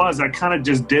worship was. I kind of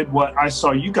just did what I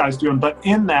saw you guys doing. But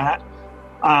in that,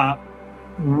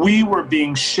 we were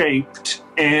being shaped.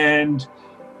 And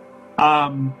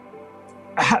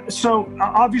so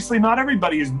obviously not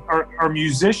everybody are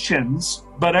musicians,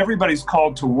 but everybody's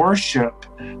called to worship.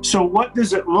 So what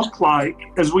does it look like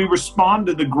as we respond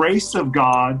to the grace of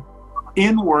God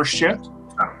in worship?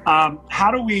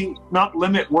 How do we not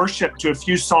limit worship to a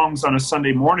few songs on a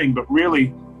Sunday morning, but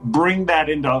really bring that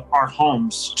into our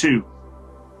homes too?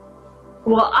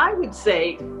 Well, I would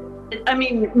say,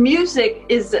 music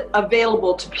is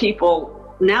available to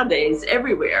people nowadays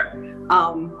everywhere.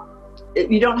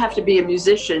 You don't have to be a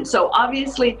musician. So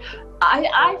obviously,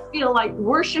 I feel like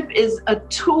worship is a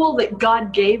tool that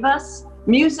God gave us.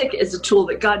 Music is a tool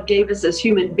that God gave us as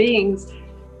human beings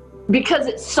because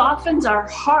it softens our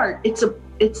heart. It's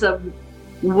a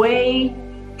way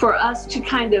for us to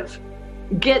kind of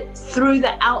get through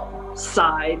the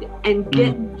outside and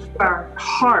get our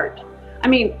heart.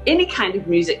 Any kind of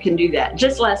music can do that.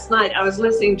 Just last night, I was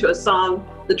listening to a song,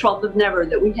 The 12th of Never,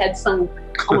 that we had sung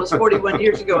almost 41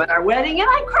 years ago at our wedding, and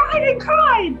I cried and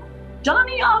cried.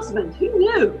 Donny Osmond, who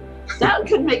knew? That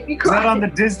could make me cry. Is that on the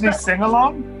Disney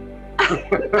sing-along?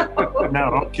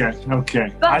 No,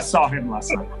 okay. But I saw him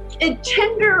last night. It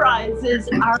tenderizes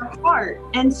our heart.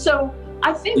 And so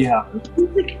I think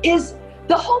music is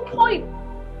the whole point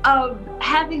of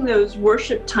having those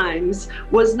worship times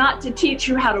was not to teach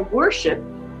you how to worship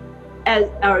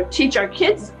or teach our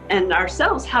kids and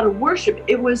ourselves how to worship.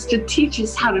 It was to teach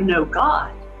us how to know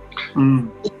God,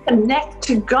 to connect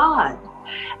to God.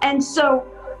 And so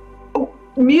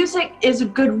music is a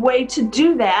good way to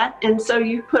do that. And so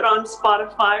you put on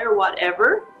Spotify or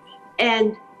whatever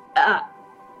and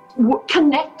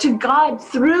connect to God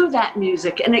through that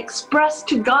music and express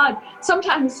to God.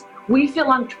 Sometimes we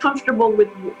feel uncomfortable with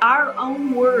our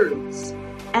own words.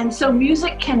 And so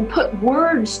music can put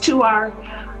words to our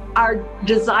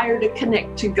desire to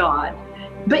connect to God.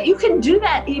 But you can do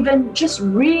that even just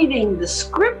reading the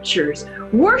scriptures.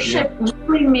 Worship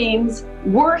really means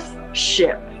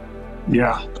worthship.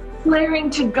 Yeah. Declaring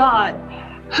to God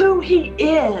who he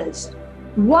is,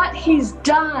 what he's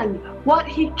done, what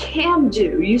he can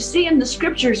do. You see in the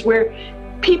scriptures where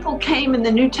people came in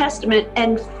the New Testament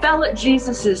and fell at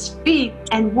Jesus's feet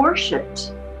and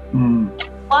worshiped. A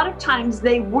lot of times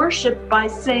they worship by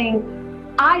saying,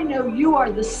 I know you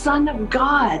are the Son of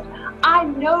God. I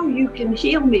know you can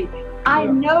heal me. I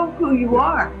know who you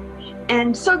are.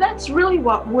 And so that's really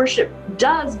what worship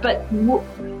does. But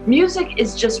music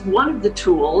is just one of the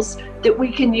tools that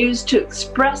we can use to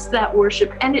express that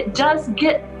worship. And it does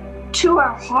get to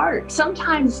our heart.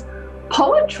 Sometimes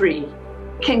poetry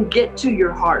can get to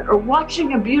your heart, or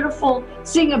seeing a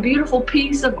beautiful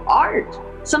piece of art.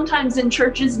 Sometimes in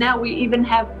churches now we even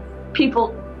have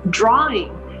people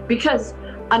drawing, because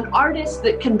an artist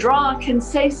that can draw can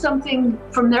say something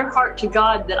from their heart to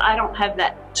God that I don't have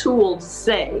that tool to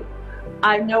say.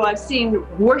 I know I've seen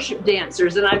worship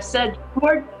dancers and I've said,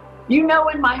 Lord, you know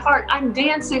in my heart I'm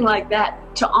dancing like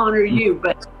that to honor you,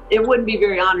 but it wouldn't be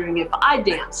very honoring if I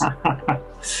danced.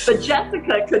 But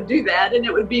Jessica could do that and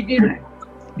it would be beautiful.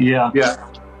 Yeah.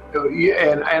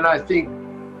 And I think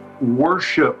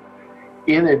worship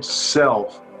in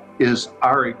itself is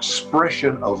our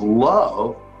expression of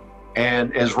love,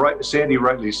 and as Sandy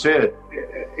rightly said,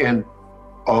 and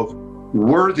of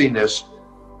worthiness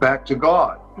back to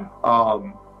God.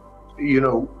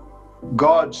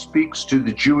 God speaks to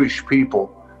the Jewish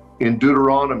people in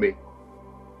Deuteronomy,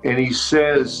 and he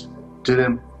says to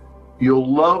them,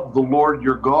 you'll love the Lord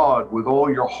your God with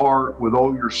all your heart, with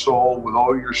all your soul, with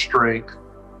all your strength.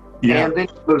 Yeah. And then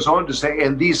it goes on to say,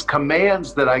 and these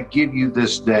commands that I give you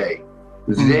this day,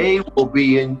 they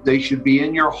should be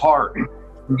in your heart.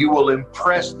 You will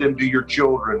impress them to your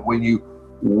children when you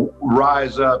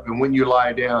rise up and when you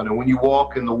lie down and when you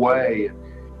walk in the way.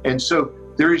 And so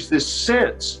there is this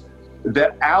sense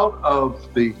that out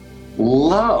of the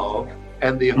love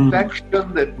and the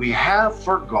affection that we have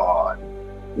for God,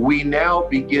 we now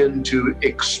begin to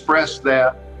express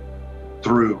that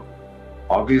through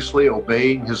obviously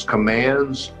obeying his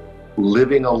commands,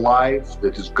 living a life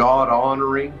that is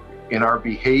God-honoring in our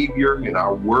behavior, in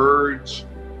our words,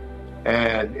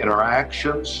 and in our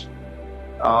actions.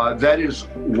 That is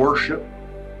worship,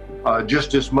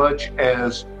 just as much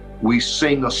as we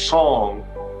sing a song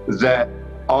that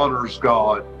honors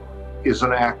God is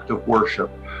an act of worship.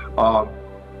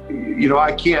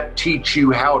 I can't teach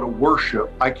you how to worship.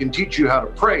 I can teach you how to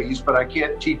praise, but I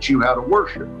can't teach you how to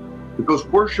worship. because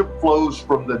worship flows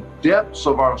from the depths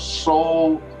of our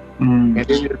soul, and it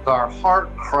is our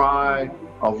heart cry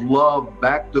of love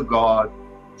back to God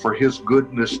for his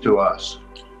goodness to us.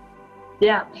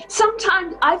 Yeah.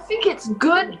 Sometimes I think it's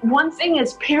good. One thing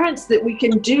as parents that we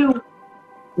can do,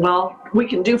 well, we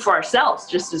can do for ourselves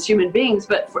just as human beings,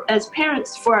 but as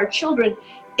parents for our children,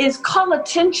 is call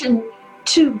attention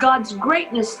to God's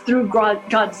greatness through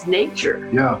God's nature.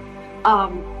 Yeah.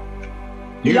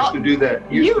 You used to do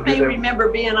that. You may remember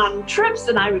being on trips,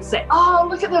 and I would say, "Oh,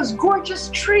 look at those gorgeous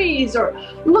trees," or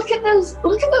 "Look at those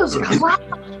clouds.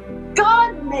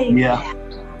 God made that.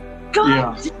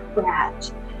 God did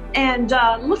that." And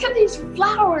look at these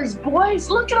flowers, boys.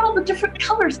 Look at all the different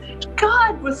colors.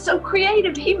 God was so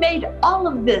creative. He made all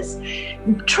of this,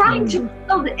 trying to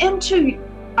build into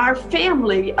our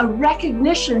family a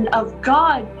recognition of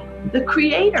God, the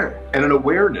Creator. And an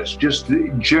awareness, just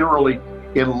generally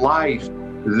in life,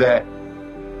 that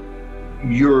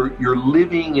you're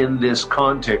living in this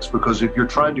context, because if you're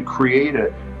trying to create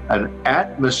an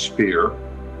atmosphere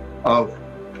of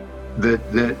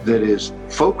that is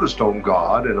focused on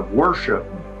God and of worship,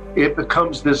 it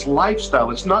becomes this lifestyle.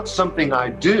 It's not something I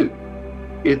do.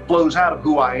 It flows out of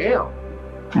who I am.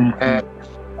 And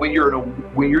when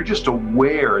you're just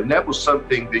aware, and that was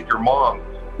something that your mom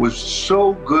was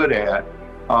so good at,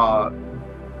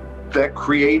 that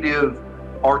creative,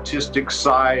 artistic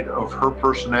side of her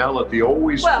personality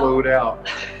always flowed out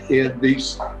in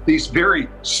these very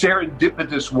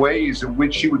serendipitous ways in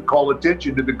which she would call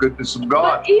attention to the goodness of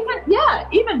God. But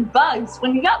even bugs,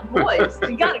 when you got boys,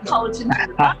 you got to call attention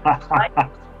to bugs, right?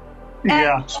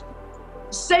 And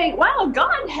saying, wow,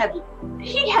 God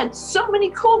had so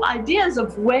many cool ideas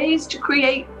of ways to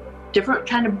create different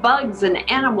kind of bugs and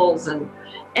animals,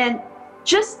 and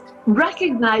just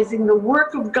recognizing the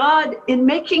work of God in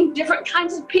making different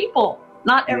kinds of people,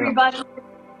 not everybody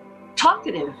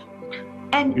talkative,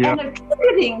 and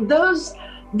attributing those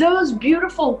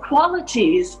beautiful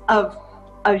qualities of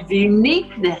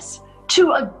uniqueness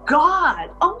to a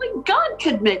God. Only God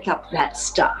could make up that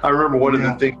stuff. I remember one of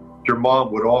the things your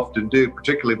mom would often do,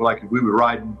 particularly like if we were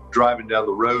driving down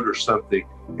the road or something,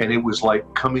 and it was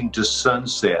like coming to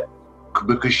sunset,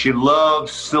 because she loved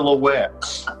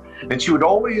silhouettes. And she would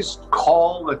always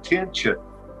call attention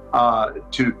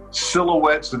to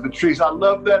silhouettes of the trees. I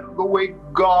love that, the way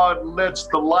God lets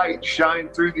the light shine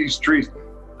through these trees.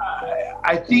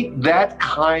 I think that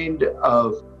kind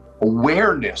of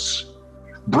awareness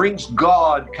brings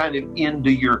God kind of into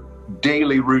your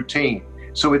daily routine.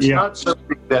 So it's not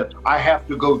something that I have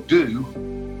to go do.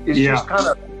 It's just kind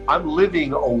of, I'm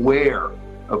living aware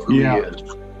of who he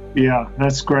is. Yeah,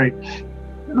 that's great.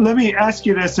 Let me ask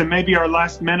you this, and maybe our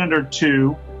last minute or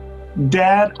two.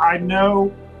 Dad, I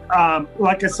know,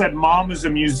 like I said, Mom was a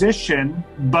musician,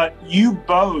 but you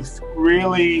both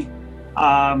really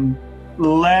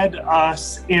led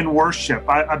us in worship.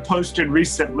 I posted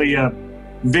recently a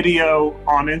video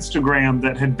on Instagram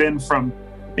that had been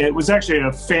it was actually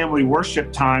a family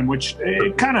worship time, which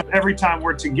kind of every time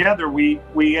we're together, we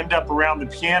end up around the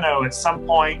piano at some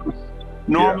point.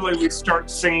 Normally we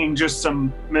start singing just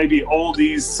some maybe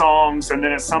oldies songs, and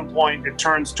then at some point it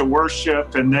turns to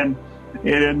worship, and then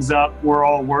it ends up we're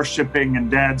all worshiping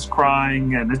and Dad's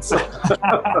crying, and it's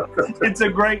it's a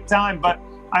great time. But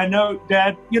I know,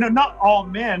 Dad, not all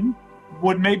men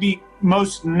would maybe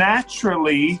most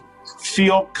naturally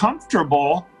feel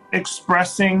comfortable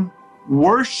expressing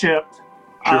worship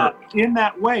in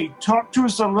that way. Talk to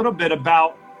us a little bit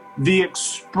about the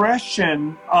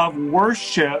expression of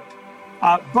worship,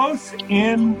 both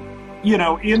in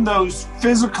those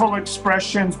physical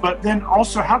expressions, but then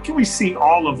also how can we see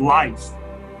all of life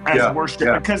as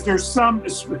worship? Because there's some,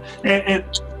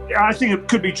 I think it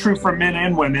could be true for men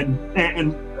and women,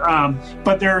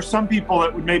 but there are some people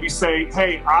that would maybe say,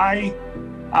 hey, I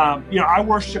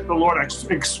worship the Lord. I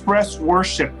express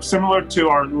worship similar to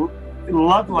our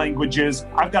love languages.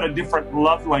 I've got a different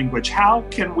love language. How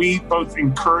can we both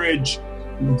encourage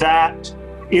that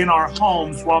in our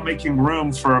homes while making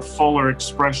room for a fuller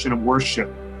expression of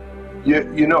worship?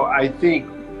 I think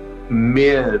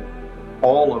men,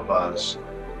 all of us,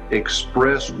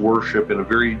 express worship in a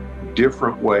very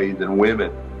different way than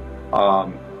women.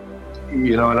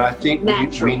 And I think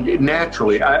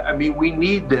naturally, I mean, we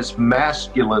need this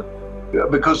masculine,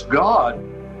 because God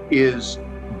is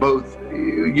both,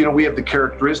 we have the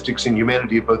characteristics in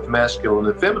humanity of both masculine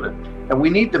and feminine, and we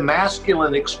need the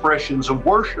masculine expressions of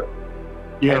worship.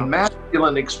 And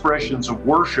masculine expressions of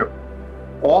worship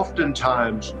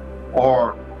oftentimes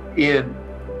are in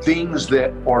things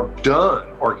that are done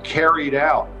or carried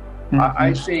out.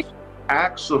 I think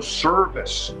acts of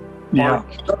service Yeah. are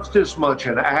just as much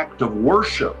an act of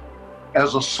worship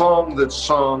as a song that's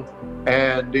sung,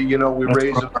 and we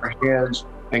raise our hands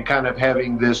and kind of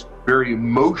having this very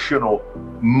emotional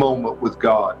moment with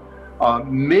God.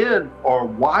 Men are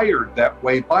wired that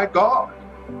way by God.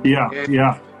 Yeah, and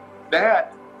yeah.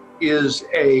 That is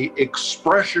a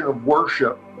expression of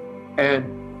worship,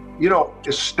 and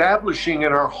establishing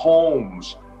in our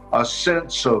homes a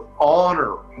sense of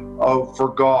honor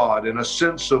for God, and a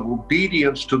sense of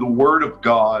obedience to the Word of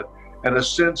God, and a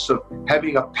sense of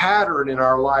having a pattern in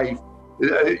our life.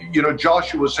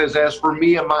 Joshua says, "As for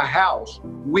me and my house,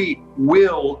 we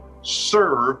will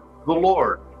serve the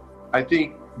Lord." I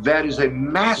think that is a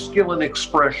masculine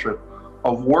expression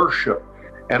of worship.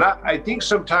 And I think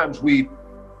sometimes we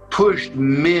pushed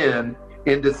men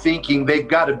into thinking they've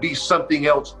got to be something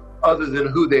else other than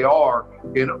who they are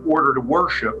in order to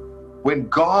worship, when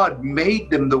God made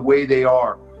them the way they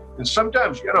are. And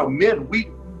sometimes, men,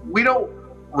 we don't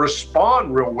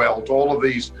respond real well to all of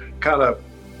these kind of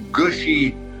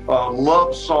gushy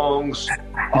love songs,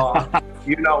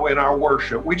 in our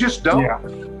worship. We just don't. Yeah.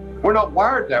 We're not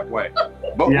wired that way.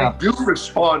 But we do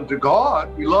respond to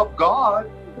God. We love God.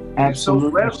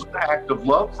 Absolutely. And so that's an act of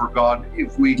love for God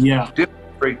if we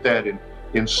demonstrate that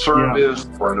in service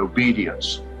or in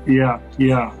obedience. Yeah,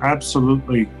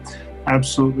 absolutely.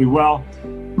 Absolutely. Well,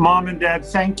 Mom and Dad,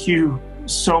 thank you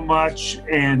so much.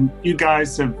 And you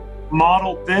guys have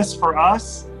modeled this for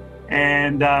us.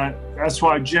 And that's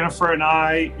why Jennifer and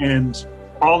I and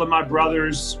all of my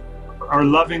brothers are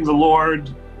loving the Lord.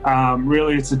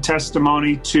 Really, it's a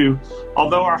testimony to,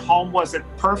 although our home wasn't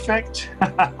perfect,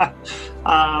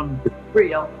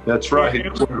 real. That's right.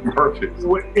 It wasn't perfect.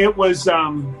 It was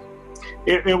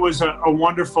a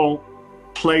wonderful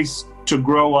place to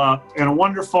grow up, and a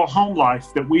wonderful home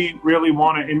life that we really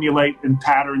want to emulate and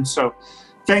pattern. So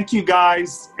thank you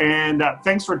guys, and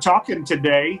thanks for talking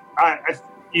today.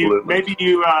 Maybe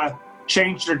you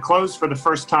changed your clothes for the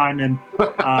first time in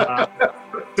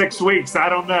 6 weeks. I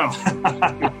don't know.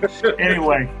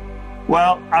 Anyway,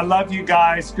 well, I love you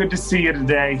guys. Good to see you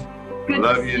today.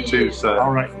 Love you too, son.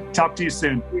 All right. Talk to you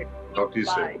soon. Talk to you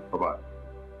Bye. soon. Bye-bye.